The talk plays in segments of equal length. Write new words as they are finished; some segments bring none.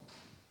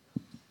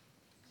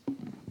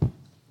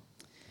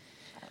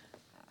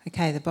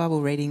Okay, the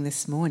Bible reading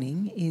this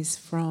morning is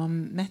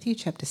from Matthew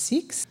chapter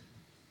 6.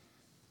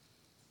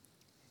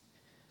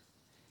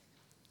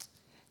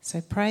 So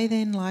pray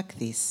then like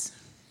this: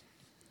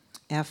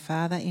 Our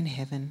Father in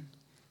heaven,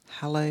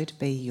 hallowed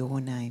be your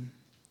name.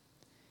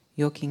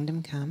 Your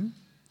kingdom come,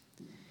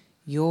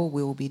 your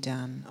will be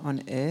done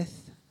on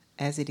earth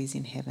as it is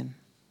in heaven.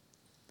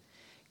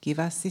 Give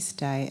us this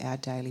day our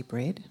daily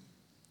bread,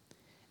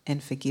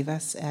 and forgive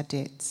us our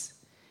debts,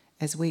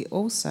 as we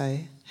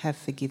also have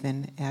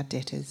forgiven our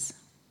debtors.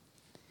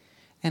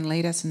 And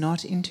lead us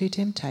not into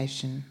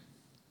temptation,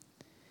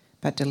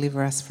 but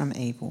deliver us from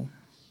evil.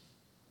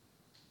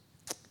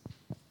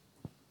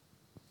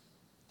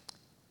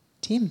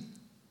 Tim.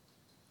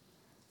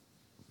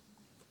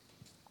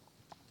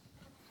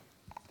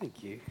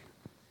 Thank you.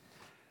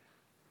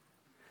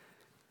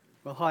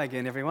 Well, hi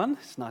again, everyone.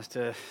 It's nice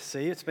to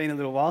see you. It's been a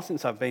little while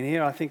since I've been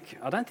here. I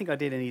don't think I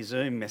did any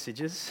Zoom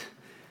messages.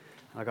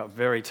 I got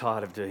very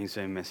tired of doing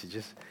Zoom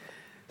messages.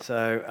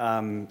 So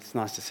it's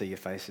nice to see your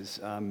faces.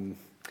 How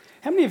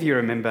many of you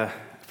remember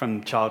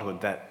from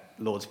childhood that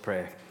Lord's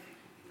Prayer?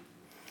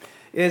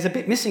 There's a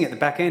bit missing at the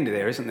back end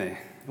there, isn't there?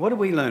 What did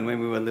we learn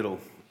when we were little?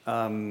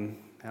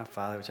 Our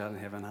Father which art in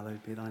heaven,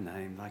 hallowed be thy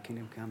name, thy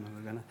kingdom come.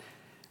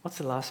 What's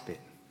the last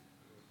bit?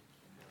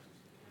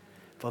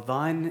 For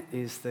thine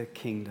is the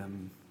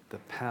kingdom, the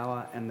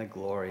power and the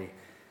glory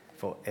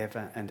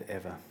forever and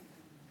ever.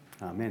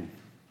 Amen.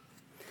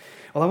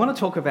 Well, I want to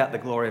talk about the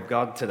glory of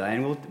God today,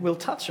 and we'll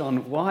touch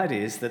on why it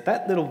is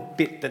that little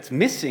bit that's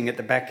missing at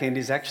the back end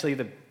is actually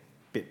the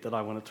bit that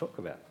I want to talk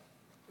about.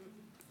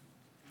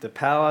 The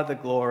power, the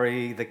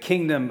glory, the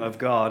kingdom of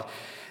God,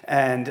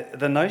 and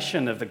the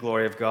notion of the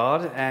glory of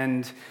God.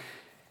 And,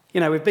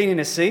 you know, we've been in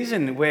a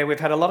season where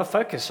we've had a lot of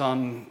focus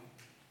on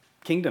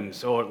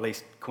kingdoms, or at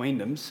least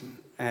queendoms,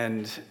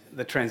 and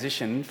the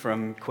transition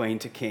from queen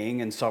to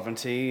king and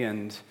sovereignty.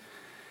 And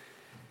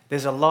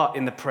there's a lot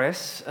in the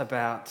press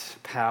about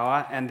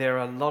power, and there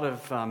are a lot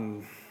of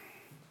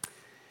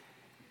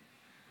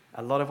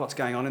what's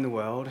going on in the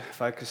world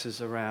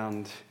focuses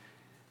around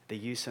the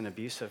use and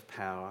abuse of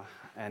power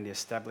and the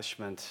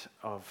establishment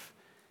of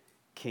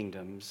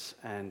kingdoms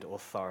and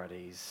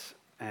authorities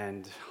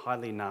and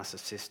highly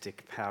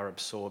narcissistic,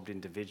 power-absorbed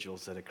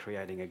individuals that are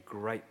creating a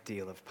great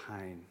deal of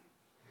pain.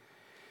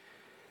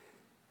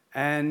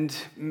 And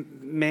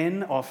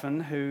men often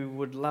who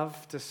would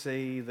love to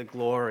see the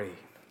glory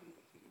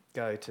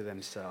go to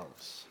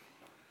themselves.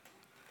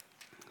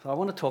 So I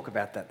want to talk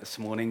about that this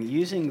morning,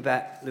 using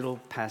that little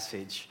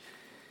passage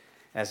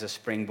as a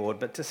springboard.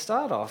 But to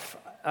start off,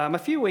 a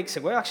few weeks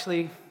ago,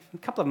 actually a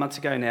couple of months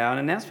ago now, an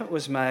announcement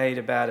was made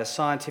about a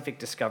scientific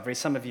discovery.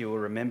 Some of you will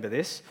remember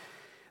this.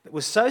 It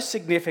was so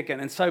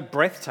significant and so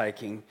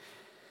breathtaking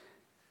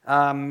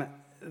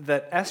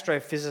that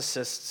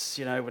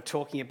astrophysicists, were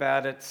talking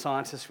about it,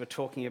 scientists were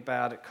talking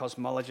about it,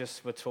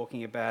 cosmologists were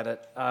talking about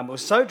it. It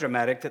was so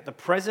dramatic that the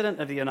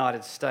President of the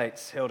United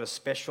States held a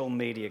special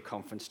media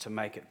conference to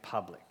make it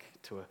public.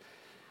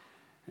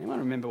 Anyone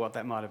remember what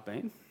that might have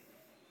been?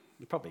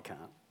 You probably can't.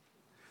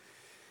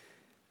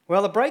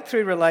 Well, the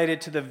breakthrough related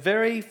to the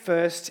very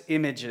first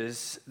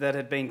images that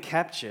had been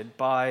captured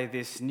by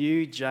this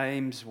new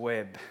James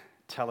Webb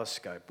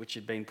telescope, which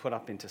had been put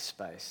up into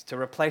space to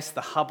replace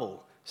the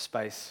Hubble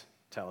Space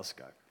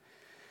Telescope.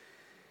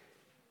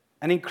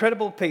 An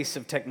incredible piece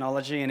of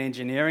technology and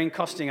engineering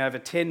costing over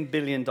 $10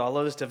 billion,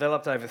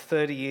 developed over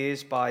 30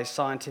 years by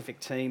scientific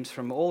teams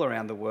from all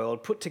around the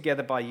world, put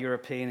together by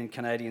European and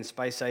Canadian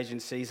space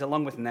agencies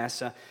along with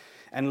NASA,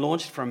 and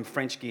launched from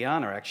French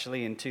Guiana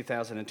actually in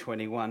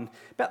 2021,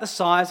 about the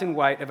size and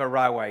weight of a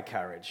railway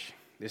carriage,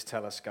 this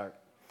telescope.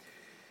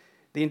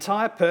 The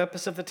entire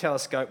purpose of the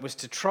telescope was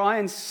to try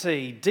and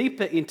see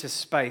deeper into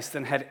space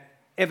than had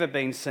ever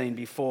been seen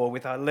before,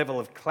 with a level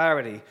of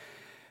clarity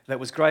that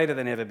was greater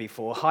than ever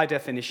before,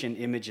 high-definition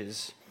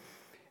images.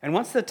 And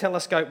once the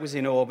telescope was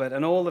in orbit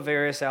and all the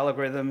various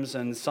algorithms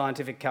and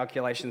scientific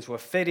calculations were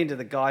fed into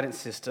the guidance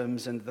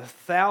systems and the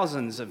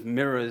thousands of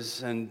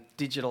mirrors and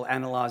digital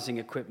analysing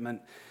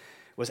equipment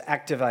was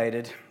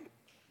activated,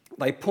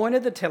 they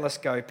pointed the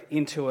telescope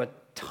into a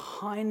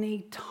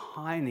tiny,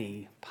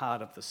 tiny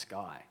part of the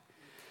sky.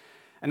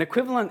 An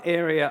equivalent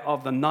area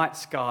of the night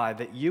sky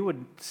that you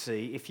would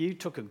see if you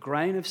took a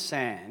grain of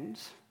sand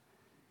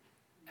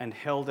and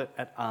held it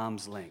at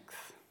arm's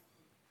length.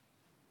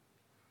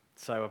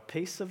 So a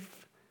piece of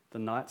the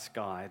night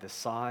sky the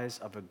size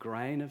of a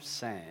grain of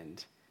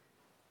sand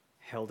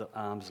held at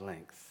arm's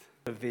length.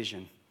 A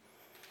vision.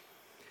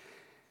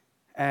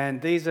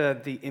 And these are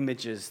the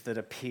images that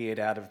appeared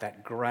out of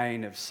that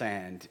grain of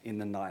sand in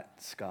the night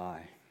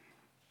sky.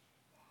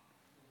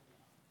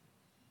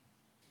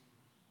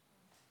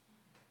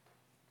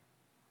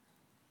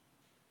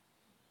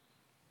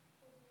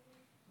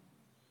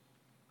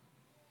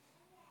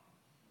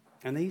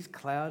 And these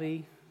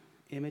cloudy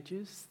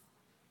images,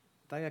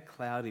 they are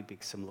cloudy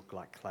because some look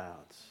like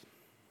clouds.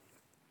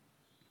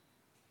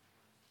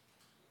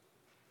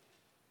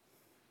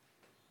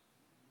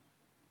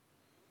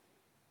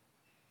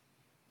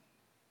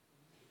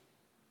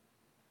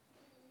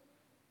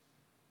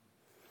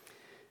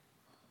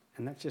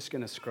 And that's just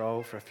going to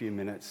scroll for a few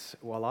minutes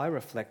while I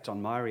reflect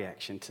on my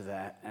reaction to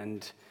that,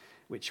 and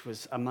which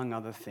was, among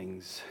other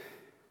things,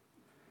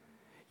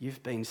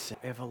 you've been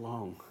ever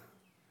long,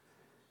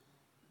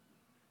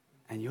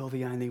 and you're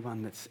the only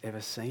one that's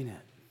ever seen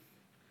it.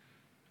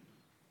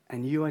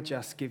 And you are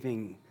just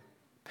giving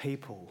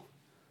people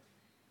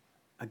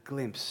a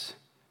glimpse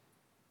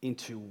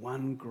into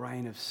one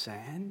grain of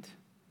sand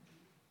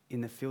in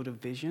the field of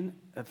vision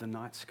of the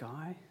night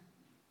sky.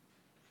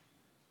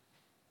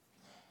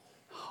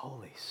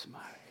 Holy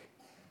smoke.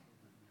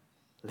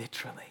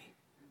 Literally.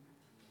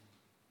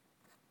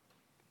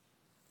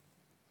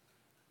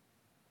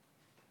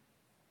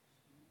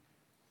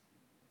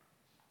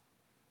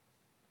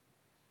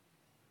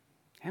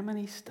 How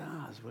many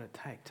stars would it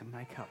take to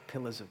make up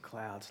pillars of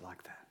clouds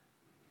like that?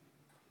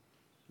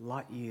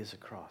 Light years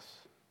across.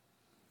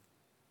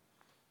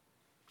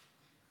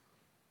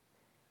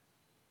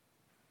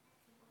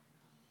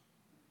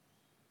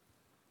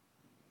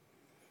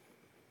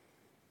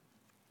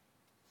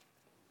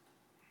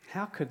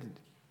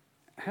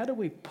 How do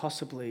we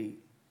possibly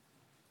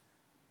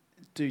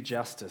do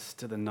justice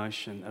to the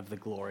notion of the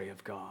glory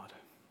of God?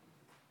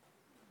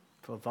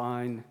 For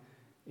thine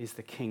is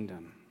the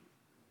kingdom,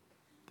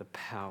 the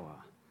power,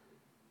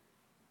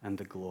 and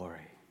the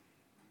glory.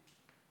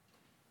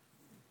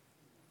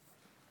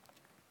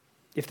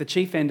 If the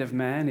chief end of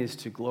man is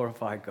to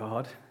glorify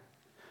God,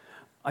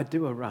 I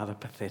do a rather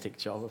pathetic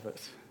job of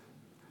it.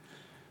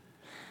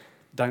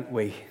 Don't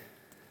we?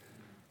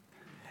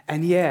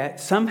 And yet,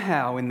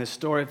 somehow in the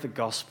story of the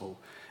gospel,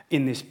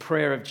 in this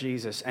prayer of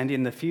Jesus, and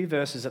in the few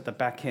verses at the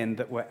back end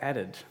that were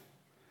added,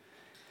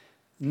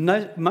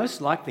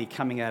 most likely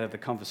coming out of the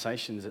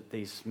conversations that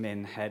these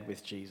men had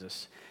with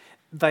Jesus,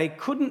 they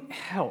couldn't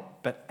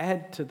help but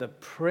add to the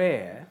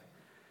prayer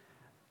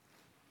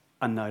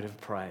a note of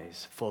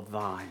praise. For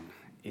thine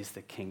is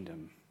the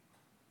kingdom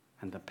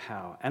and the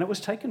power. And it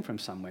was taken from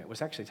somewhere. It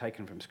was actually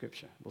taken from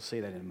Scripture. We'll see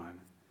that in a moment.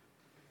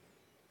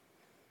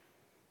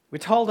 We're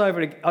told over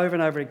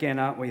and over again,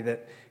 aren't we,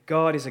 that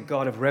God is a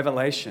God of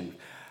revelation.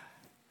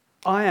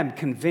 I am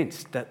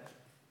convinced that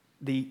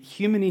the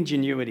human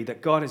ingenuity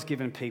that God has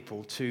given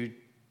people to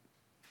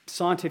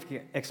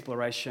scientific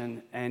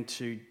exploration and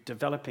to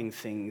developing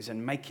things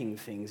and making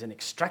things and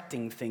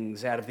extracting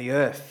things out of the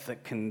earth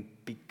that can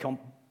be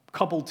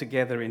cobbled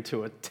together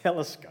into a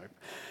telescope,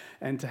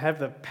 and to have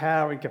the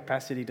power and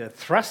capacity to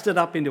thrust it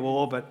up into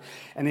orbit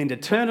and then to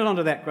turn it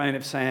onto that grain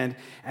of sand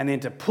and then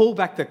to pull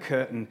back the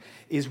curtain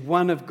is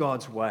one of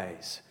God's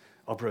ways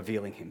of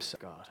revealing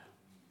himself. God.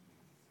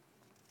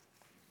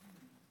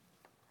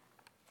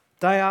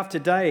 Day after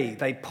day,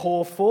 they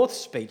pour forth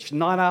speech.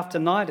 Night after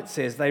night, it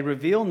says, they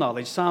reveal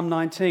knowledge. Psalm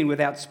 19,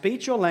 without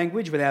speech or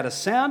language, without a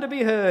sound to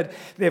be heard,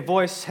 their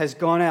voice has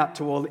gone out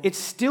to all. It's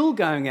still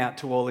going out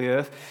to all the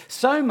earth,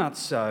 so much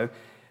so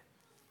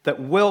that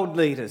world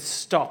leaders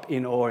stop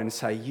in awe and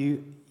say,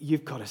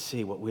 you've got to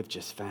see what we've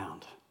just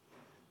found.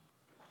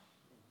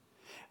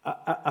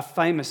 A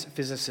famous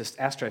physicist,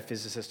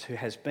 astrophysicist, who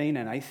has been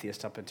an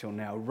atheist up until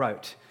now,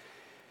 wrote,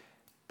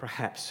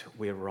 perhaps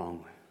we're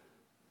wrong.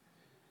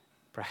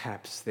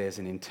 Perhaps there's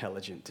an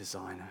intelligent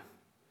designer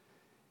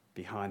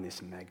behind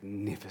this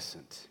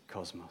magnificent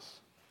cosmos.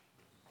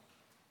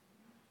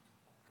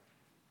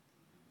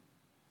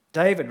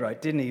 David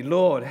wrote, didn't he?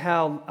 Lord,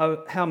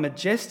 how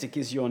majestic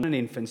is your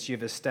infants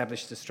you've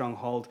established a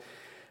stronghold.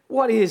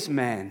 What is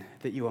man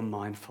that you are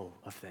mindful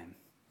of them?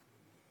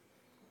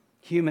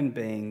 Human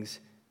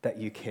beings that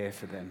you care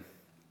for them.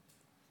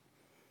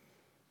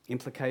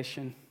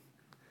 Implication,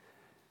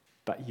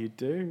 but you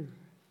do.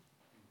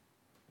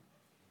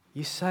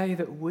 You say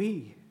that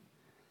we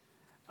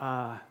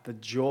are the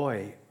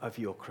joy of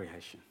your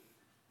creation.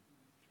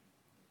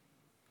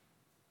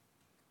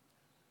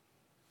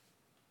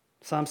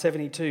 Psalm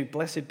 72,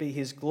 blessed be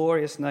his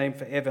glorious name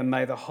forever.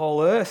 May the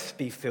whole earth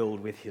be filled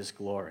with his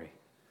glory.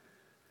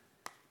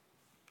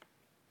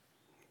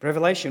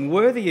 Revelation,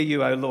 worthy are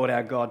you, O Lord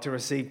our God, to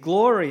receive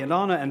glory and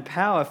honour and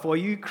power, for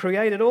you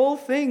created all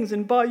things,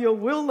 and by your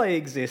will they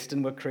exist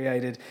and were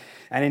created.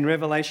 And in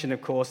Revelation,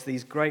 of course,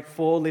 these great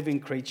four living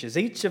creatures,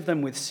 each of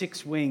them with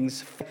 6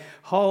 wings,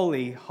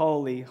 holy,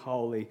 holy,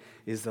 holy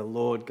is the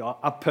Lord God.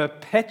 A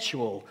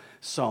perpetual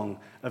song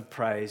of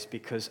praise,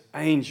 because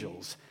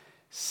angels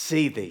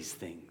see these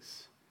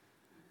things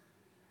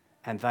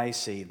and they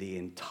see the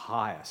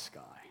entire sky,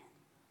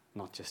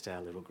 not just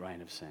our little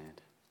grain of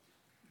sand.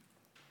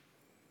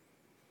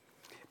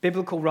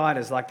 Biblical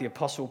writers like the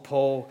Apostle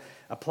Paul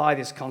apply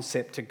this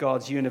concept to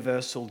God's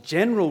universal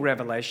general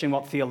revelation,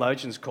 what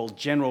theologians call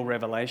general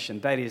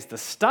revelation. That is, the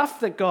stuff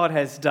that God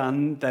has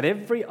done that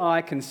every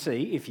eye can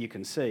see, if you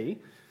can see,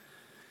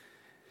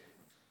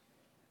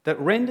 that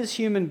renders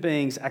human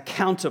beings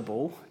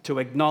accountable to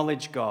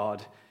acknowledge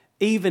God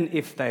even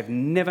if they've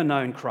never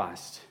known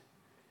Christ.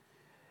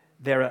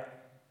 Their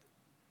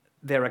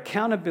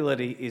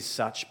accountability is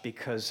such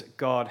because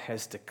God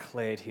has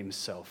declared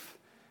himself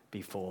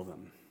before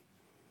them.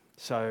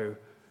 So,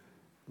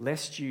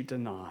 lest you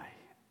deny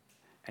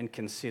and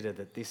consider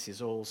that this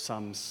is all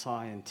some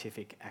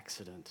scientific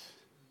accident,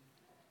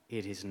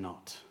 it is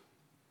not.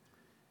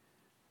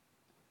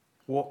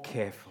 Walk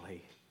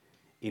carefully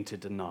into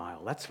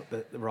denial. That's what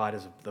the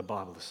writers of the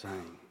Bible are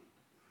saying,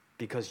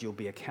 because you'll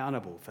be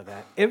accountable for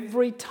that.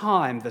 Every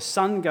time the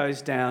sun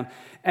goes down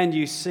and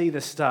you see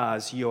the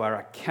stars, you are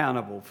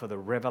accountable for the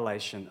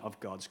revelation of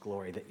God's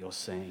glory that you're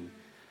seeing.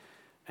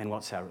 And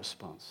what's our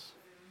response?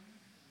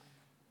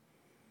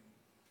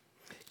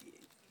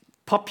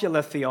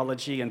 Popular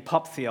theology and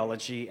pop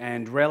theology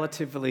and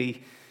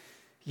relatively,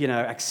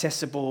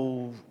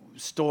 accessible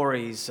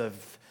stories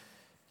of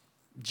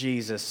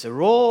Jesus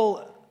are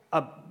all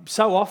about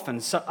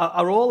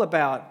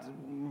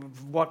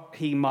what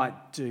he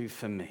might do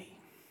for me.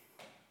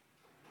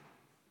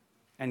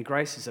 And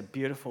grace is a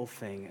beautiful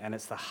thing, and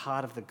it's the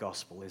heart of the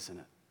gospel, isn't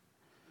it?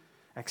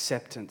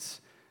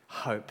 Acceptance,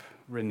 hope,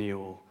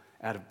 renewal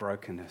out of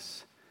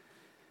brokenness.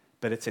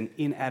 But it's an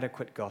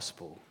inadequate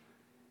gospel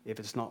if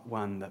it's not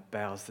one that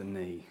bows the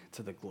knee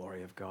to the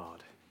glory of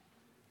God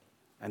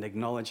and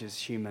acknowledges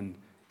human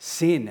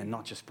sin and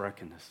not just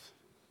brokenness.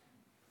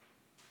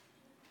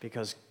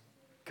 Because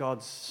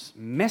God's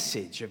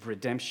message of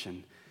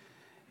redemption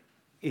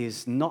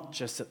is not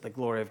just that the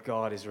glory of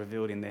God is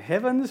revealed in the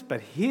heavens,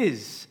 but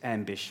his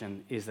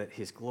ambition is that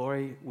his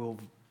glory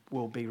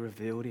will be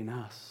revealed in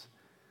us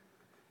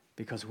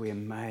because we are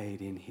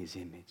made in his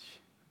image,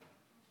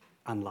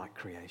 unlike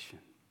creation.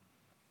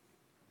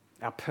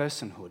 Our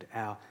personhood,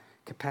 our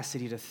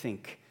capacity to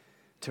think,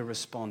 to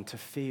respond, to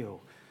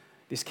feel,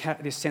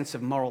 this sense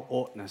of moral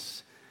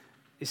oughtness,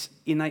 this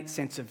innate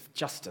sense of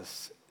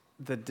justice,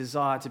 the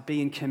desire to be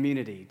in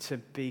community, to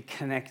be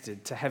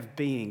connected, to have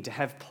being, to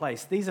have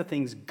place. These are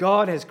things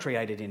God has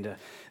created into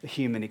the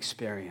human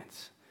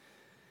experience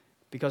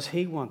because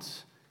he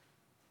wants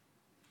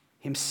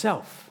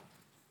himself,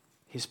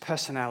 his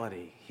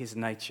personality, his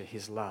nature,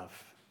 his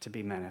love to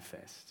be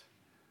manifest.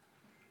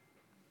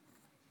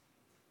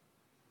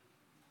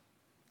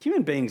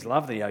 Human beings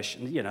love the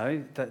ocean,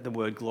 the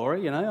word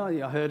glory.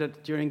 I heard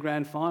it during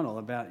grand final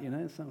about,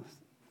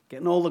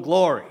 getting all the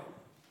glory.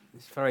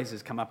 This phrase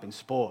has come up in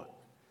sport.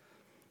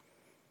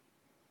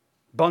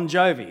 Bon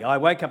Jovi, I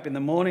wake up in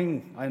the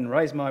morning and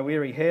raise my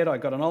weary head. I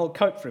got an old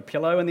coat for a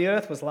pillow and the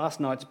earth was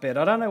last night's bed.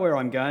 I don't know where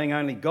I'm going,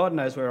 only God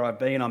knows where I've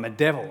been. I'm a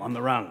devil on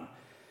the run,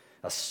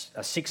 a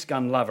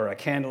six-gun lover, a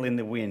candle in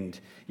the wind.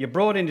 You're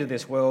brought into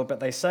this world, but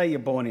they say you're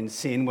born in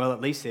sin. Well,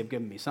 at least they've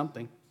given me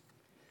something.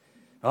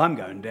 I'm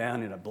going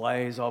down in a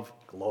blaze of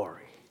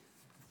glory.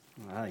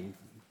 Well,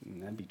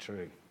 that'd be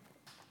true.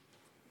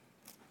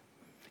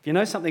 If you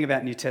know something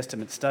about New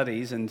Testament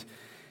studies, and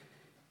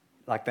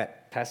like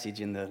that passage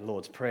in the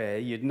Lord's Prayer,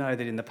 you'd know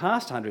that in the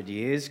past 100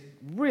 years,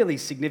 really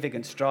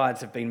significant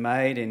strides have been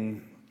made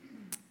in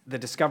the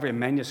discovery of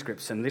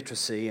manuscripts and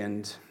literacy,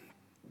 and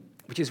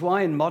which is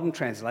why in modern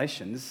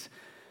translations,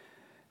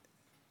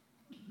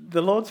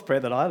 the Lord's Prayer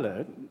that I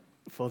learned,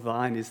 for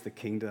thine is the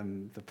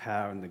kingdom, the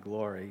power and the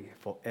glory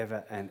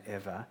forever and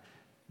ever,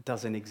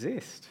 doesn't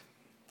exist.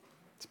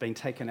 It's been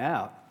taken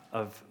out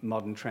of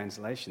modern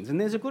translations. And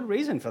there's a good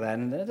reason for that,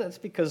 and that's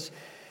because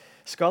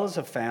scholars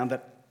have found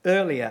that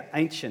earlier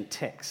ancient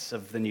texts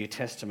of the New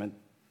Testament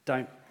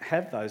don't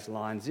have those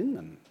lines in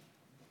them.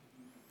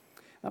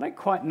 I don't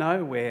quite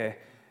know where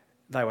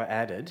they were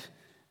added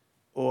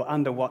or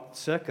under what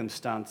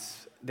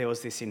circumstance there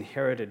was this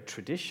inherited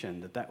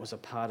tradition that was a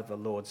part of the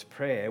Lord's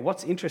Prayer.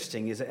 What's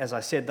interesting is, as I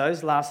said,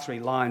 those last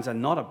three lines are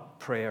not a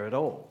prayer at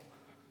all.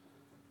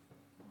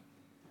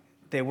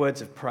 They're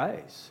words of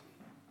praise.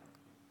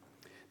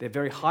 They're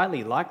very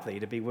highly likely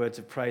to be words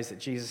of praise that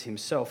Jesus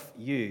himself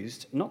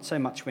used, not so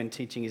much when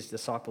teaching his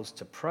disciples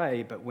to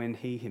pray, but when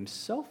he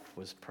himself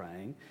was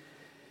praying.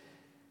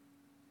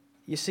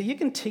 You see, you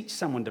can teach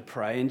someone to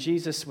pray, and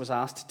Jesus was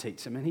asked to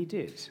teach them, and he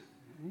did.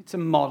 It's a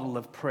model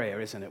of prayer,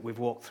 isn't it? We've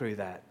walked through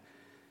that.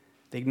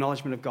 The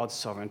acknowledgement of God's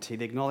sovereignty,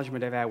 the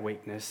acknowledgement of our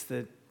weakness,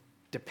 the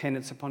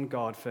dependence upon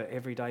God for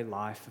everyday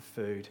life, for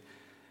food,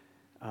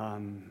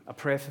 a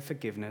prayer for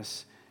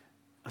forgiveness,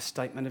 a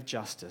statement of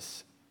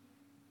justice.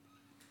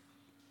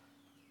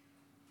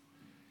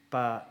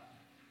 But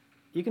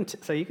you can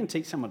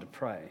teach someone to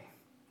pray.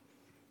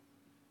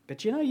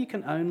 But you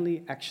can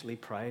only actually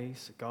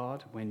praise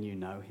God when you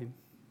know him.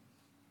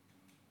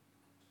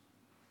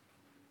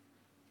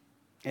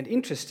 And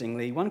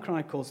interestingly, 1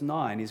 Chronicles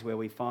 9 is where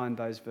we find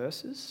those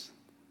verses.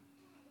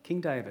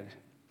 King David,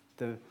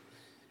 the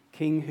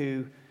king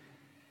who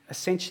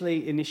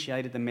essentially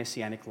initiated the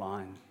messianic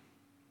line.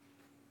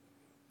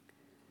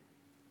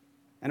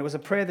 And it was a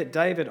prayer that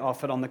David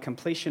offered on the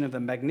completion of the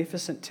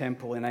magnificent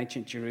temple in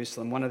ancient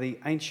Jerusalem, one of the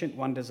ancient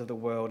wonders of the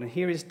world. And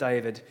here is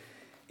David,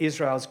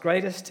 Israel's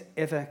greatest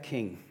ever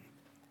king.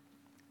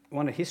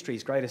 One of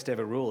history's greatest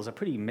ever rulers. A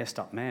pretty messed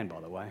up man, by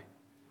the way.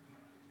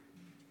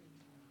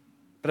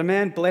 But a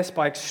man blessed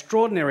by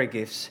extraordinary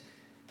gifts,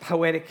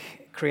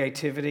 poetic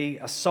creativity,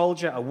 a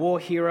soldier, a war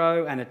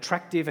hero, an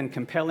attractive and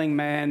compelling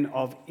man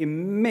of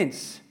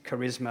immense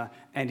charisma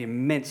and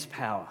immense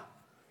power.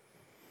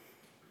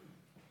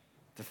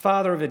 the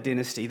father of a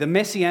dynasty, the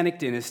Messianic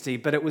dynasty,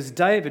 but it was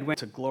David went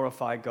to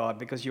glorify God,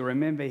 because you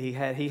remember he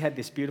had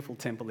this beautiful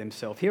temple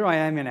himself. Here I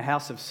am in a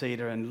house of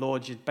cedar, and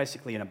Lord, you're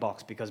basically in a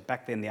box, because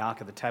back then the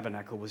Ark of the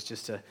Tabernacle was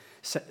just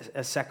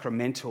a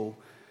sacramental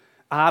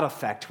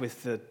artifact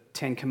with the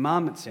Ten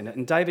Commandments in it.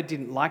 And David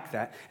didn't like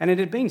that. And it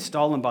had been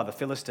stolen by the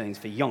Philistines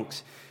for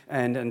yonks.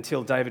 And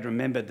until David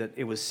remembered that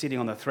it was sitting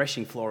on the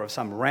threshing floor of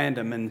some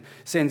random, and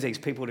sends these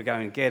people to go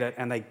and get it.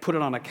 And they put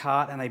it on a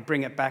cart and they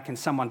bring it back, and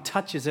someone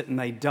touches it and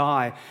they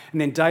die.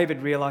 And then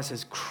David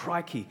realizes,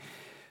 crikey,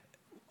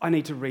 I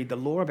need to read the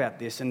law about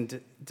this,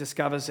 and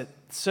discovers that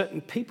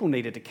certain people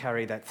needed to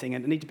carry that thing,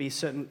 and it needed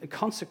to be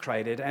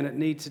consecrated, and it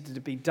needed to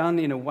be done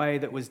in a way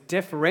that was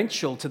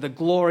deferential to the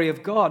glory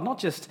of God, not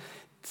just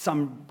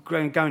some go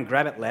and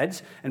grab it,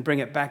 lads, and bring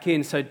it back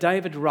in. So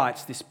David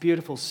writes this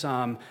beautiful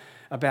psalm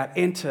about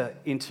enter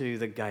into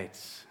the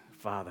gates,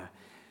 Father.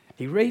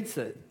 He reads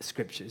the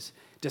scriptures,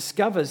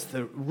 discovers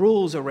the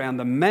rules around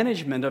the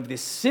management of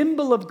this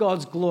symbol of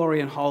God's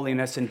glory and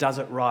holiness, and does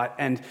it right,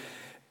 and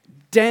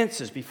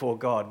dances before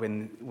God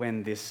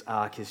when this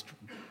ark is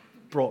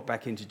brought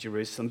back into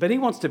Jerusalem. But he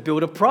wants to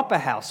build a proper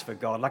house for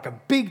God, like a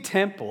big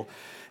temple.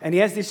 And he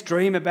has this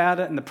dream about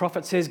it, and the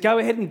prophet says, go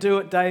ahead and do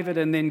it, David.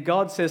 And then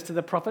God says to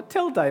the prophet,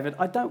 tell David,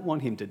 I don't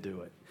want him to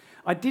do it.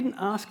 I didn't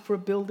ask for a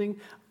building.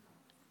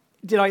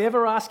 Did I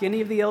ever ask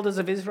any of the elders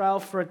of Israel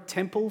for a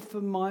temple for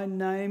my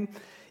name?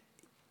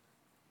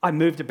 I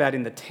moved about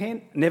in the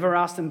tent, never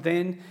asked them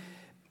then.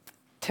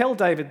 Tell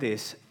David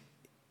this,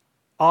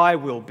 I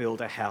will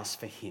build a house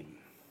for him.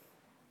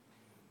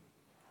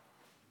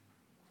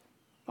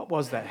 What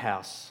was that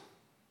house?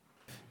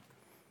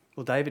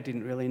 Well, David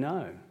didn't really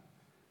know.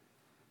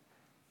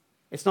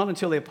 It's not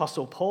until the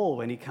Apostle Paul,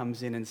 when he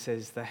comes in and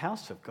says, the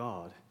house of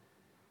God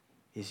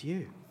is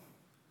you.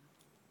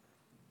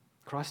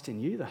 Christ in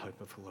you, the hope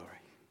of glory.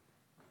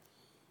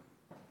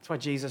 That's why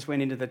Jesus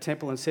went into the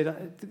temple and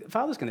said, the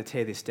Father's going to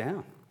tear this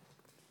down.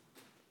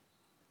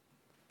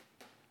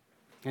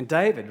 And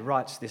David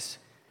writes this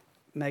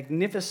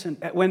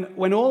magnificent,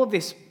 when all of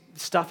this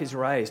stuff is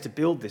raised to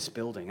build this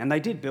building, and they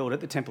did build it,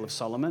 the Temple of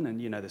Solomon,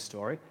 and you know the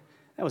story,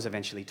 that was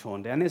eventually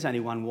torn down. There's only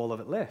one wall of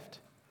it left,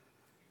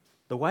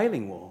 the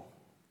Wailing Wall.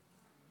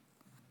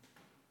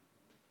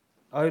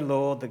 O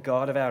Lord, the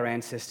God of our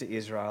ancestor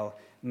Israel,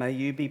 may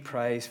you be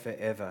praised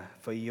forever,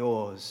 for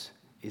yours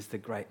is the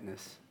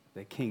greatness,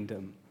 the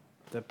kingdom,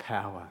 the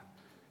power,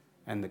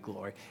 and the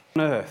glory.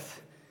 On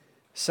earth,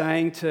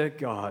 saying to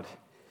God,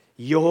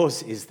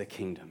 yours is the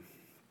kingdom.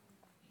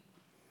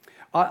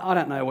 I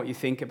don't know what you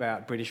think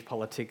about British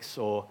politics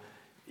or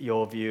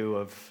your view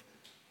of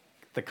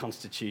the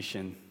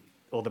Constitution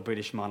or the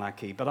British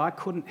monarchy, but I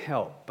couldn't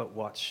help but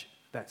watch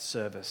that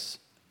service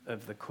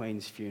of the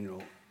Queen's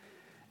funeral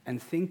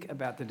and think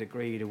about the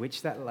degree to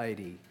which that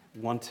lady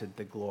wanted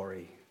the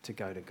glory to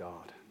go to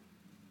God.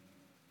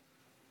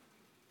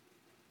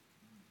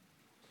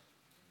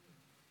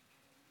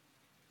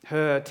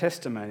 Her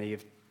testimony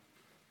of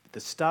the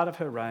start of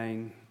her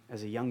reign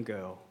as a young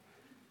girl,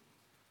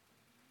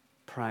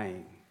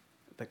 praying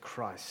that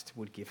Christ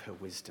would give her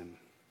wisdom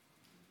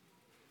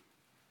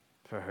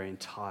for her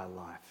entire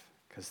life,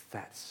 because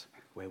that's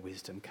where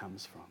wisdom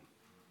comes from.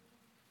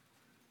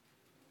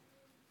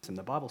 And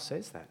the Bible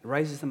says that. It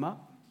raises them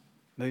up,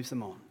 moves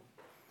them on.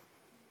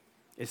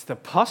 It's the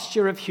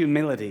posture of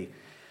humility,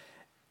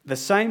 the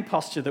same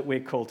posture that we're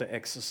called to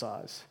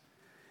exercise,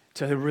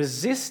 to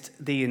resist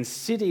the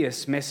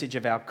insidious message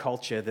of our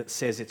culture that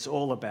says it's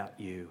all about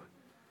you.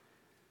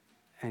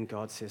 And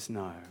God says,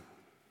 no,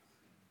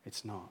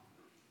 it's not.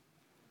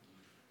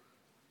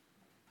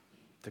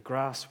 The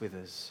grass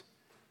withers,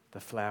 the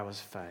flowers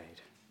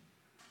fade,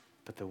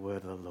 but the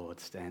word of the Lord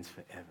stands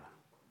forever.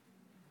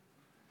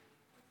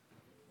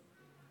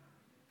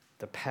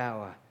 The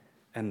power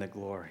and the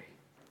glory.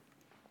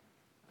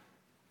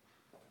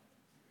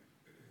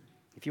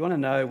 If you want to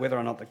know whether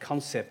or not the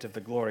concept of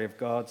the glory of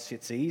God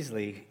sits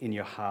easily in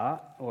your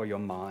heart or your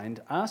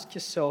mind, ask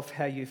yourself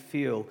how you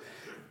feel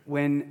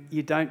when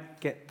you don't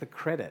get the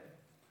credit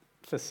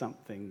for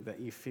something that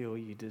you feel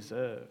you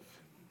deserve.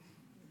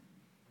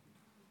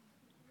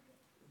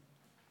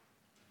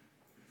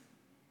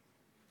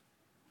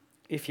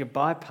 If you're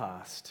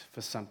bypassed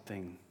for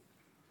something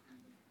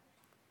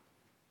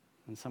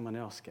and someone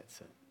else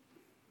gets it.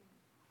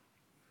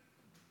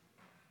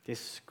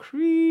 This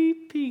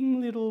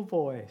creeping little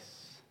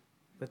voice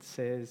that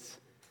says,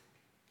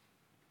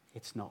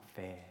 it's not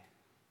fair.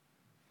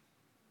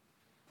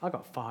 I've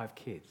got 5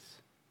 kids.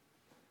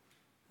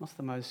 What's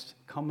the most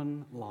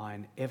common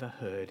line ever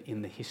heard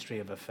in the history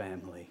of a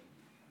family?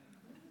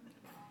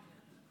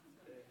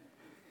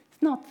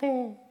 It's not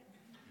fair.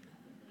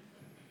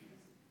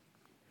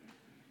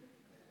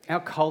 Our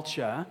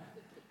culture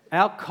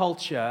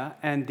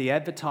and the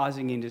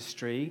advertising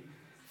industry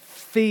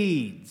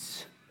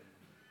feeds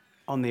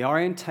on the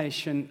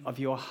orientation of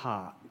your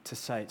heart to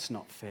say it's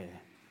not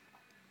fair.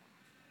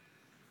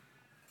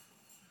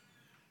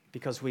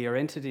 Because we are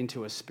entered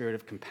into a spirit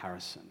of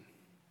comparison.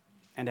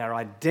 And our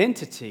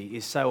identity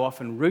is so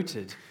often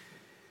rooted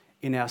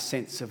in our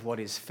sense of what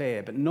is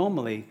fair. But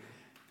normally,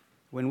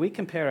 when we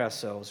compare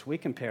ourselves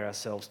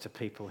to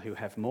people who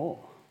have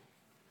more,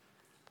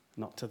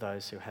 not to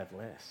those who have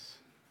less.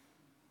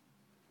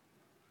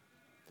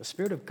 The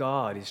Spirit of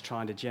God is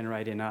trying to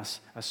generate in us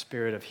a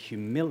spirit of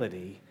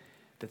humility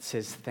that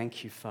says,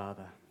 thank you,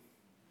 Father.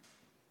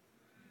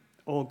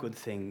 All good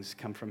things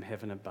come from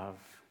heaven above.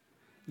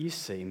 You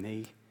see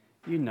me,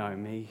 you know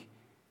me,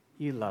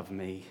 you love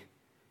me.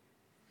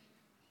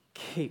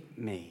 Keep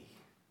me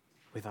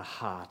with a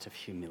heart of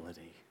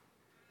humility,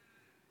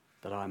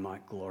 that I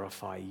might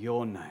glorify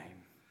your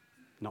name,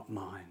 not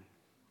mine.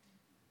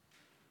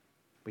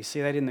 We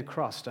see that in the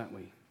cross, don't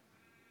we?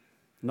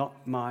 Not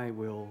my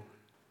will,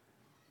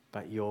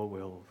 but your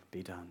will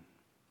be done.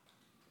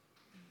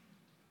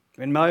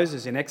 When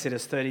Moses in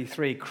Exodus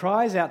 33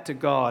 cries out to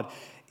God,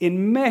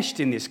 enmeshed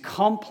in this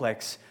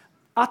complex,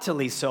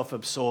 utterly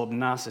self-absorbed,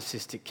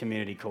 narcissistic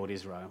community called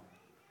Israel,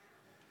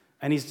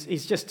 and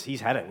he's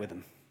had it with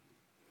them.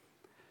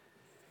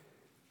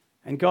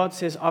 And God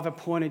says, I've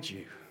appointed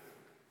you.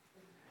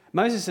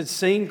 Moses had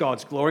seen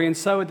God's glory, and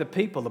so had the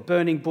people, the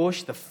burning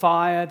bush, the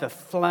fire, the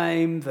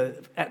flame,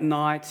 at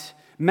night,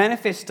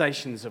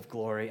 manifestations of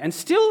glory, and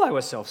still they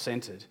were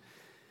self-centered.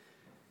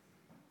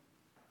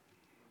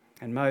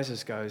 And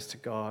Moses goes to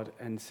God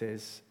and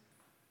says,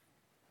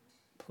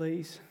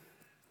 please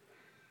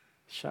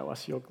show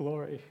us your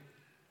glory.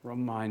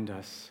 Remind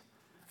us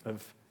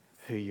of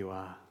who you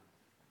are.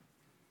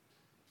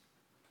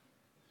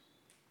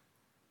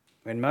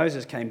 When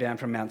Moses came down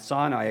from Mount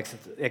Sinai,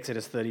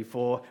 Exodus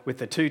 34, with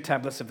the 2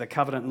 tablets of the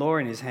covenant law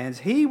in his hands,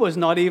 he was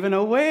not even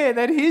aware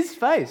that his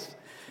face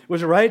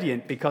was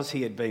radiant because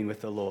he had been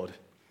with the Lord.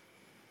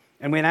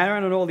 And when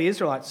Aaron and all the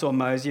Israelites saw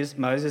Moses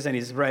and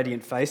his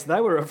radiant face,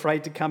 they were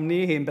afraid to come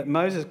near him. But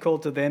Moses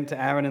called to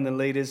Aaron and the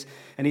leaders,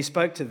 and he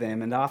spoke to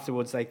them, and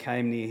afterwards they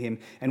came near him.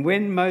 And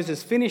when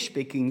Moses finished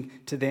speaking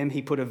to them,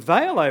 he put a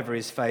veil over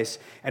his face.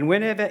 And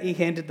whenever he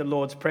entered the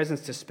Lord's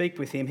presence to speak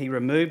with him, he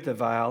removed the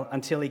veil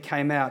until he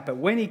came out. But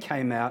when he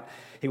came out,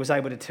 he was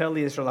able to tell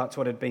the Israelites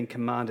what had been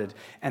commanded.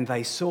 And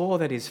they saw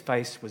that his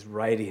face was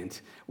radiant.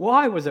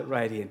 Why was it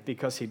radiant?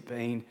 Because he'd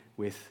been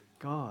with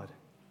God.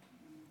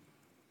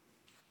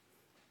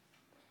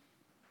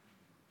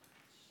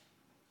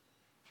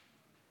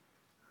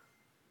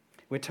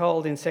 We're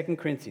told in 2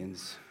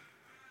 Corinthians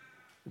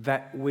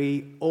that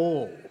we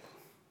all,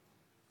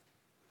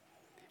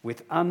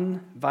 with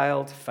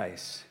unveiled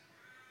face,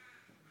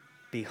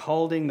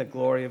 beholding the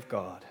glory of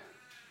God,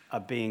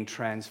 are being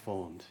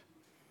transformed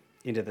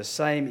into the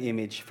same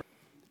image.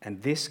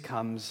 And this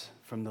comes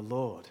from the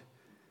Lord,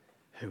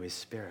 who is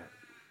Spirit.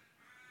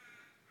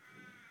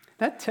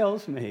 That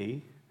tells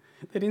me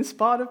that in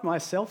spite of my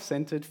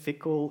self-centered,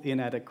 fickle,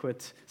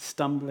 inadequate,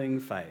 stumbling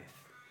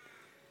faith,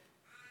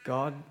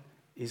 God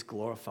is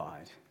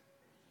glorified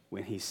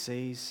when he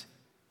sees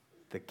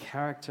the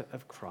character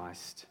of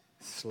Christ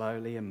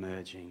slowly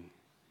emerging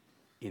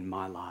in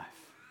my life.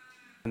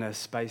 And a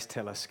space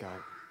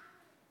telescope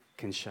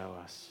can show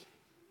us.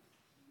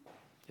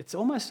 It's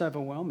almost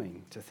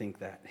overwhelming to think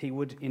that he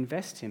would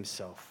invest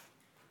himself.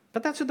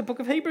 But that's what the book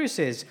of Hebrews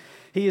says.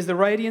 He is the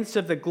radiance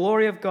of the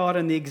glory of God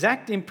and the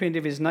exact imprint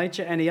of his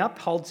nature, and he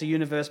upholds the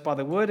universe by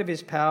the word of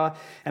his power.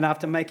 And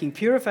after making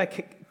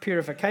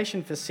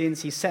purification for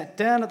sins, he sat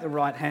down at the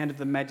right hand of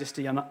the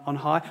majesty on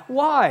high.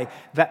 Why?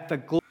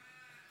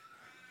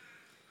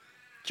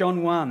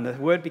 John 1, the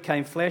word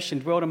became flesh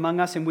and dwelt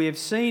among us, and we have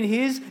seen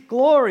his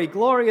glory.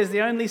 Glory as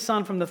the only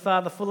Son from the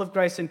Father, full of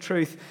grace and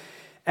truth.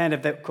 And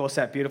of course,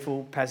 that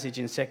beautiful passage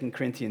in 2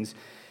 Corinthians.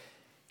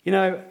 You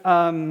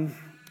know,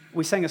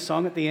 we sang a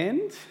song at the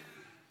end.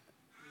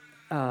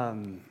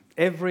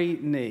 Every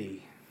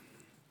knee.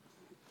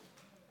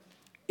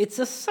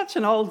 It's such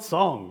an old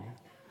song.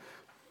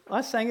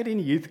 I sang it in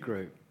youth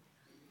group.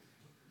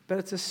 But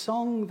it's a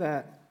song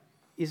that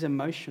is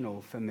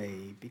emotional for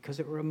me because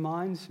it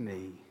reminds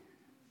me.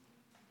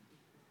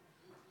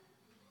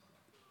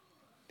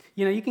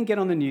 You know, you can get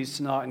on the news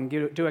tonight and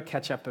do a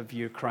catch-up of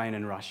Ukraine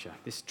and Russia,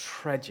 this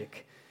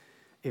tragic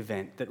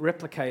event that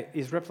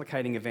is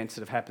replicating events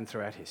that have happened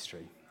throughout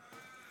history.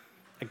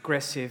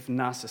 Aggressive,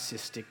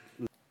 narcissistic.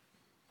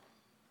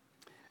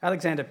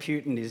 Alexander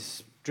Putin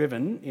is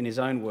driven, in his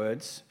own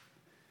words,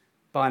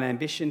 by an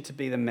ambition to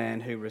be the man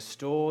who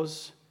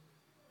restores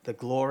the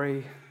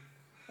glory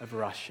of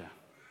Russia.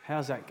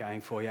 How's that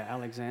going for you,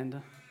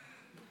 Alexander?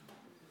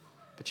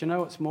 But you know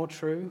what's more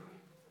true?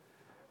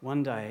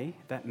 One day,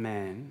 that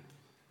man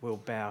will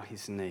bow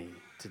his knee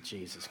to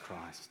Jesus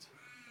Christ.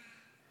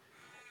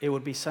 It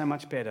would be so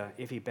much better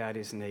if he bowed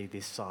his knee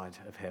this side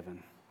of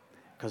heaven,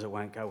 because it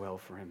won't go well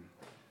for him.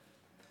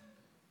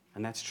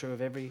 And that's true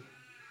of every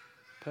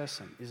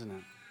person, isn't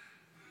it?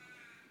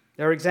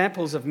 There are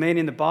examples of men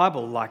in the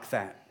Bible like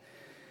that.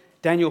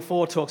 Daniel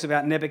 4 talks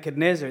about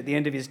Nebuchadnezzar at the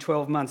end of his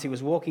 12 months. He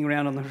was walking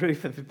around on the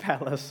roof of the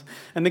palace,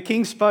 and the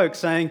king spoke,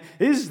 saying,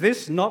 "Is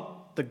this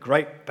not the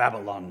great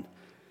Babylon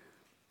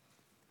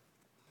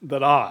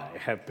that I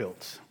have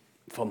built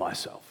for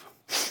myself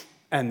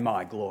and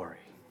my glory?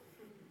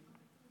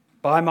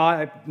 By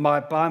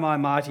my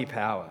mighty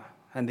power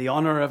and the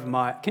honour of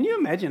my... Can you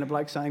imagine a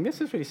bloke saying this?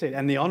 This is what he said.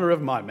 And the honour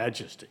of my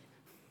majesty.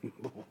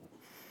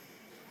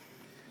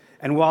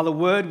 And while the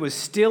word was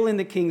still in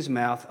the king's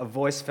mouth, a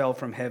voice fell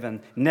from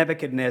heaven.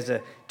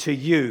 Nebuchadnezzar, to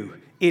you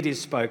it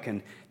is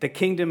spoken. The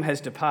kingdom has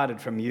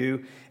departed from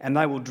you, and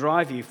they will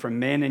drive you from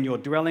men, and your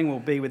dwelling will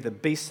be with the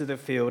beasts of the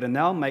field, and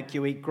they'll make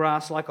you eat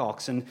grass like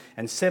oxen,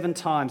 and 7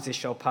 times this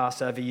shall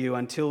pass over you,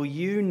 until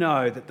you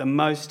know that the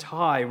Most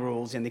High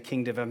rules in the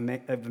kingdom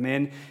of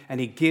men, and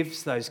he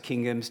gives those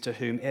kingdoms to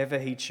whomever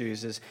he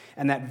chooses.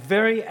 And that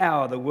very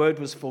hour the word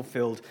was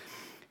fulfilled.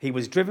 He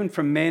was driven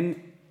from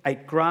men,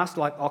 ate grass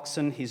like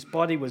oxen, his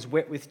body was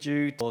wet with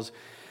dew,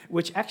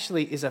 which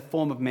actually is a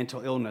form of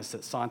mental illness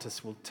that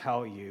scientists will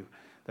tell you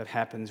that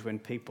happens when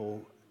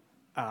people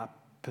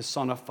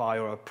personify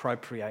or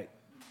appropriate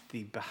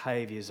the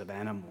behaviours of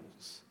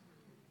animals.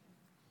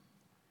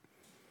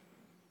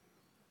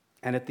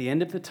 And at the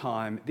end of the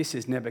time, this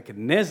is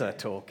Nebuchadnezzar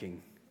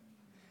talking.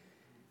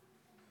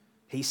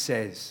 He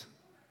says,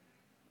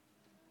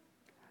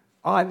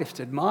 I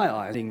lifted my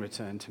eyes, being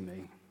returned to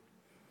me.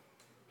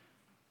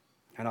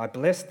 And I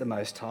blessed the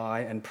Most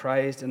High and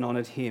praised and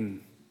honoured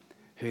him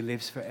who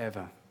lives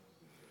forever.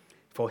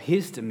 For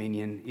his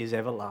dominion is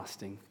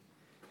everlasting.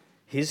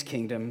 His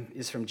kingdom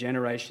is from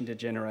generation to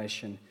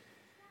generation.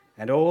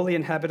 And all the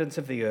inhabitants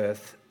of the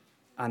earth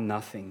are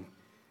nothing.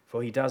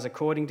 For he does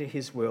according to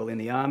his will in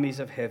the armies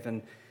of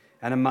heaven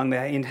and among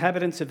the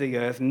inhabitants of the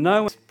earth.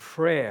 No one's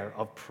prayer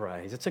of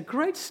praise. It's a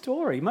great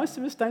story. Most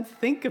of us don't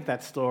think of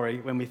that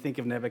story when we think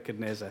of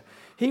Nebuchadnezzar.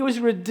 He was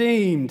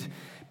redeemed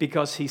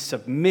because he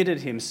submitted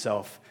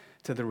himself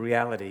to the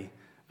reality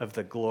of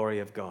the glory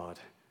of God.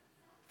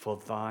 For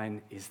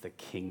thine is the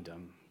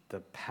kingdom,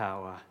 the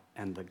power,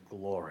 and the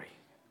glory.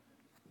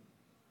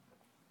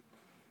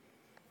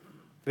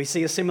 We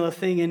see a similar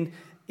thing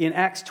in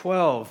Acts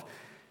 12,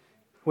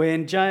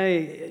 when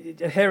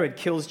Herod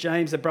kills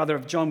James, the brother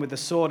of John, with the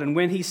sword. And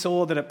when he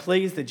saw that it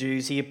pleased the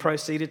Jews, he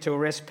proceeded to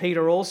arrest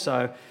Peter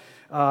also.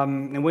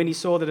 And when he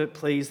saw that it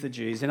pleased the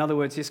Jews, in other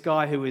words, this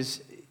guy who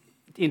was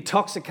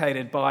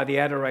intoxicated by the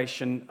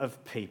adoration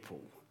of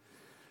people.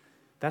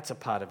 That's a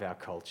part of our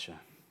culture.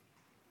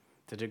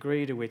 The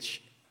degree to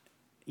which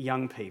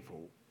young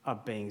people are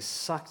being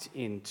sucked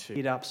into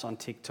hit-ups on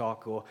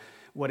TikTok or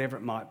whatever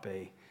it might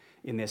be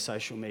in their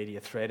social media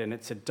thread. And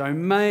it's a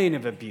domain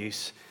of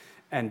abuse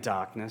and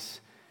darkness,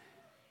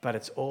 but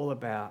it's all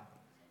about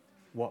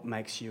what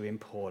makes you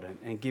important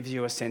and gives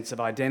you a sense of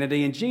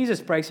identity. And Jesus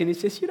breaks in and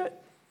says, you don't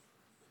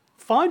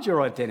find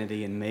your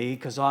identity in me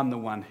because I'm the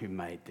one who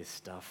made this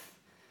stuff.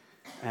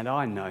 And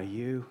I know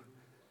you,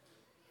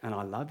 and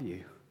I love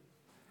you,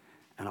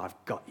 and I've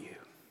got you.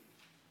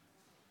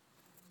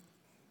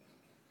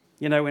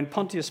 You know, when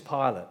Pontius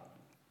Pilate,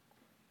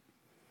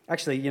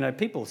 actually, you know,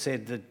 people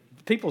said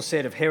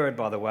of Herod,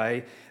 by the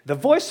way, the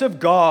voice of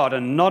God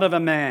and not of a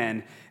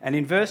man. And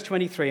in verse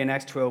 23 in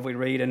Acts 12 we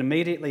read, and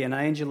immediately an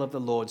angel of the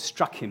Lord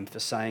struck him for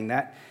saying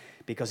that,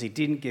 because he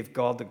didn't give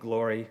God the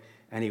glory,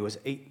 and he was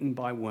eaten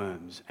by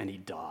worms and he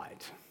died.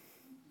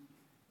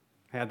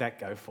 How'd that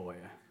go for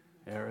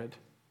you, Herod?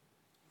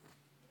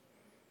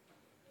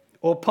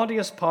 Or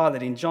Pontius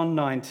Pilate in John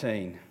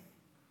 19,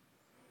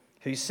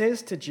 who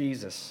says to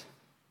Jesus,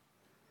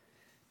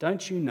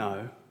 don't you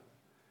know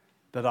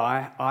that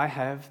I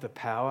have the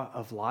power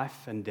of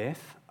life and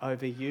death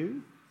over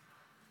you?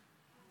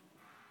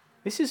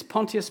 This is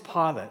Pontius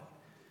Pilate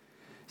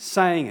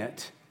saying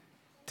it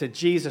to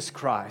Jesus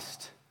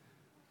Christ,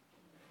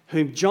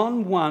 whom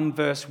John 1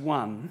 verse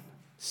 1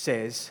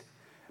 says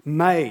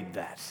made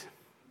that.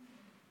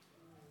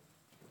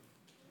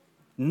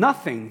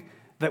 Nothing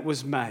that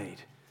was made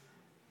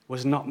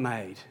was not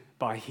made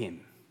by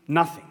him.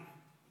 Nothing.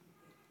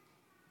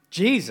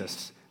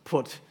 Jesus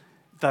put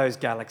those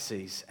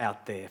galaxies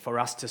out there for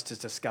us just to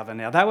discover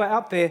now. They were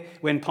out there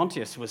when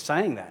Pontius was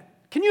saying that.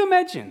 Can you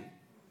imagine?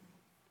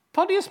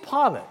 Pontius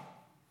Pilate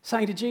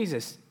saying to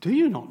Jesus, do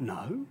you not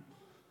know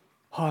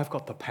I've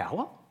got the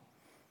power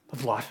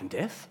of life and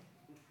death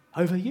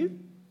over you?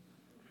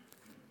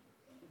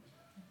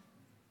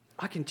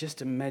 I can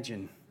just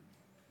imagine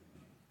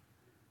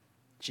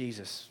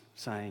Jesus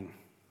saying,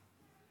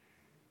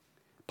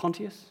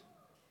 Pontius,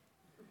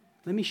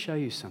 let me show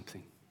you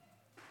something.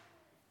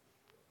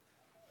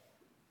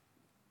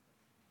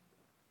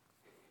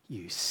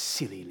 You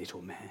silly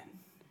little man.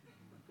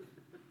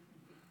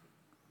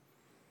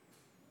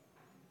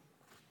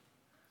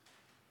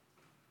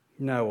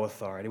 No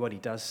authority. What he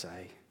does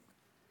say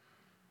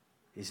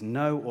is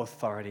no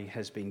authority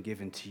has been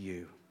given to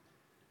you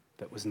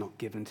that was not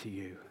given to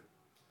you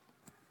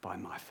by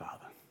my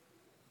Father.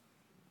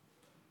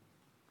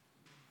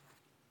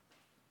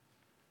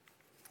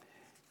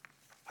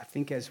 I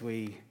think as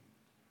we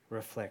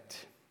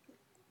reflect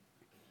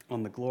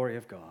on the glory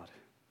of God,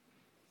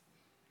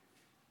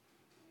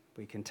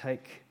 we can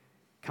take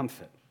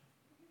comfort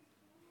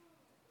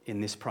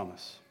in this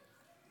promise.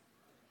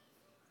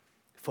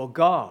 For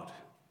God,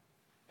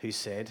 who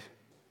said,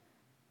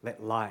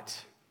 let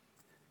light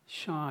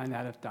shine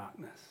out of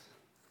darkness,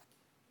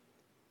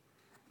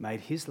 made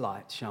his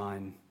light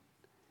shine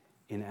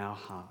in our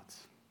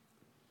hearts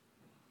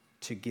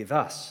to give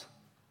us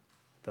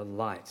the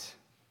light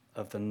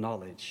of the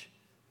knowledge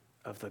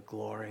of the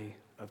glory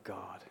of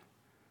God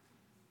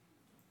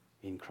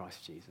in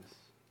Christ Jesus.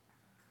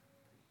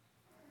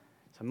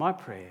 So my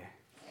prayer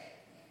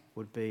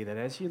would be that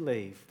as you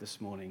leave this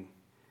morning,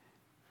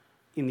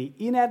 in the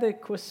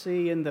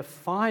inadequacy and the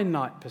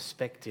finite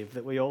perspective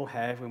that we all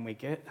have when we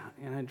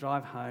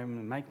drive home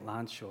and make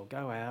lunch or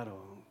go out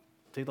or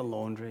do the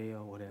laundry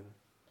or whatever,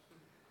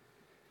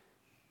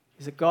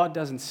 is that God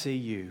doesn't see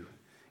you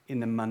in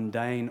the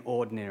mundane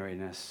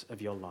ordinariness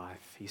of your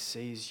life. He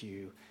sees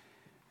you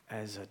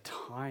as a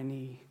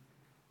tiny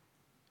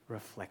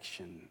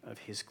reflection of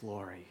his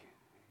glory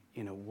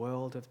in a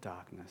world of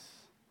darkness,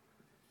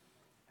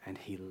 and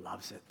he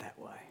loves it that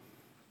way.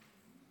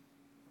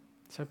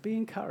 So be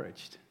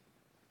encouraged.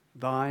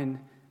 Thine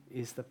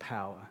is the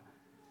power,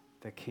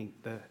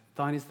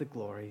 thine is the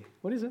glory.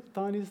 What is it?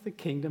 Thine is the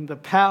kingdom, the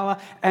power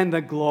and the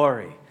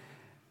glory.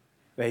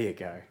 There you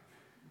go.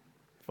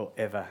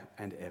 Forever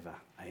and ever.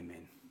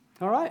 Amen.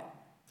 All right.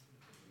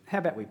 How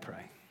about we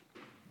pray?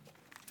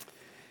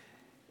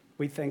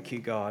 We thank you,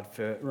 God,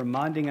 for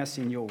reminding us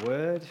in your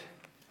word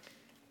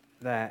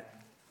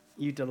that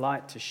you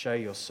delight to show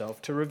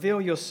yourself, to reveal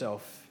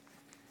yourself,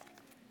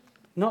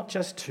 not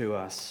just to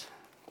us,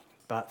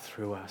 but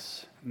through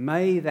us.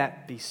 May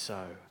that be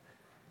so,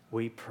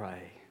 we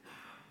pray,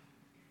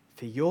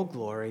 for your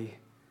glory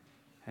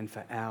and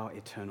for our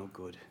eternal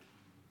good.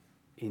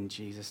 In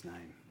Jesus'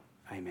 name,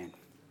 amen.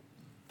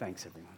 Thanks, everyone.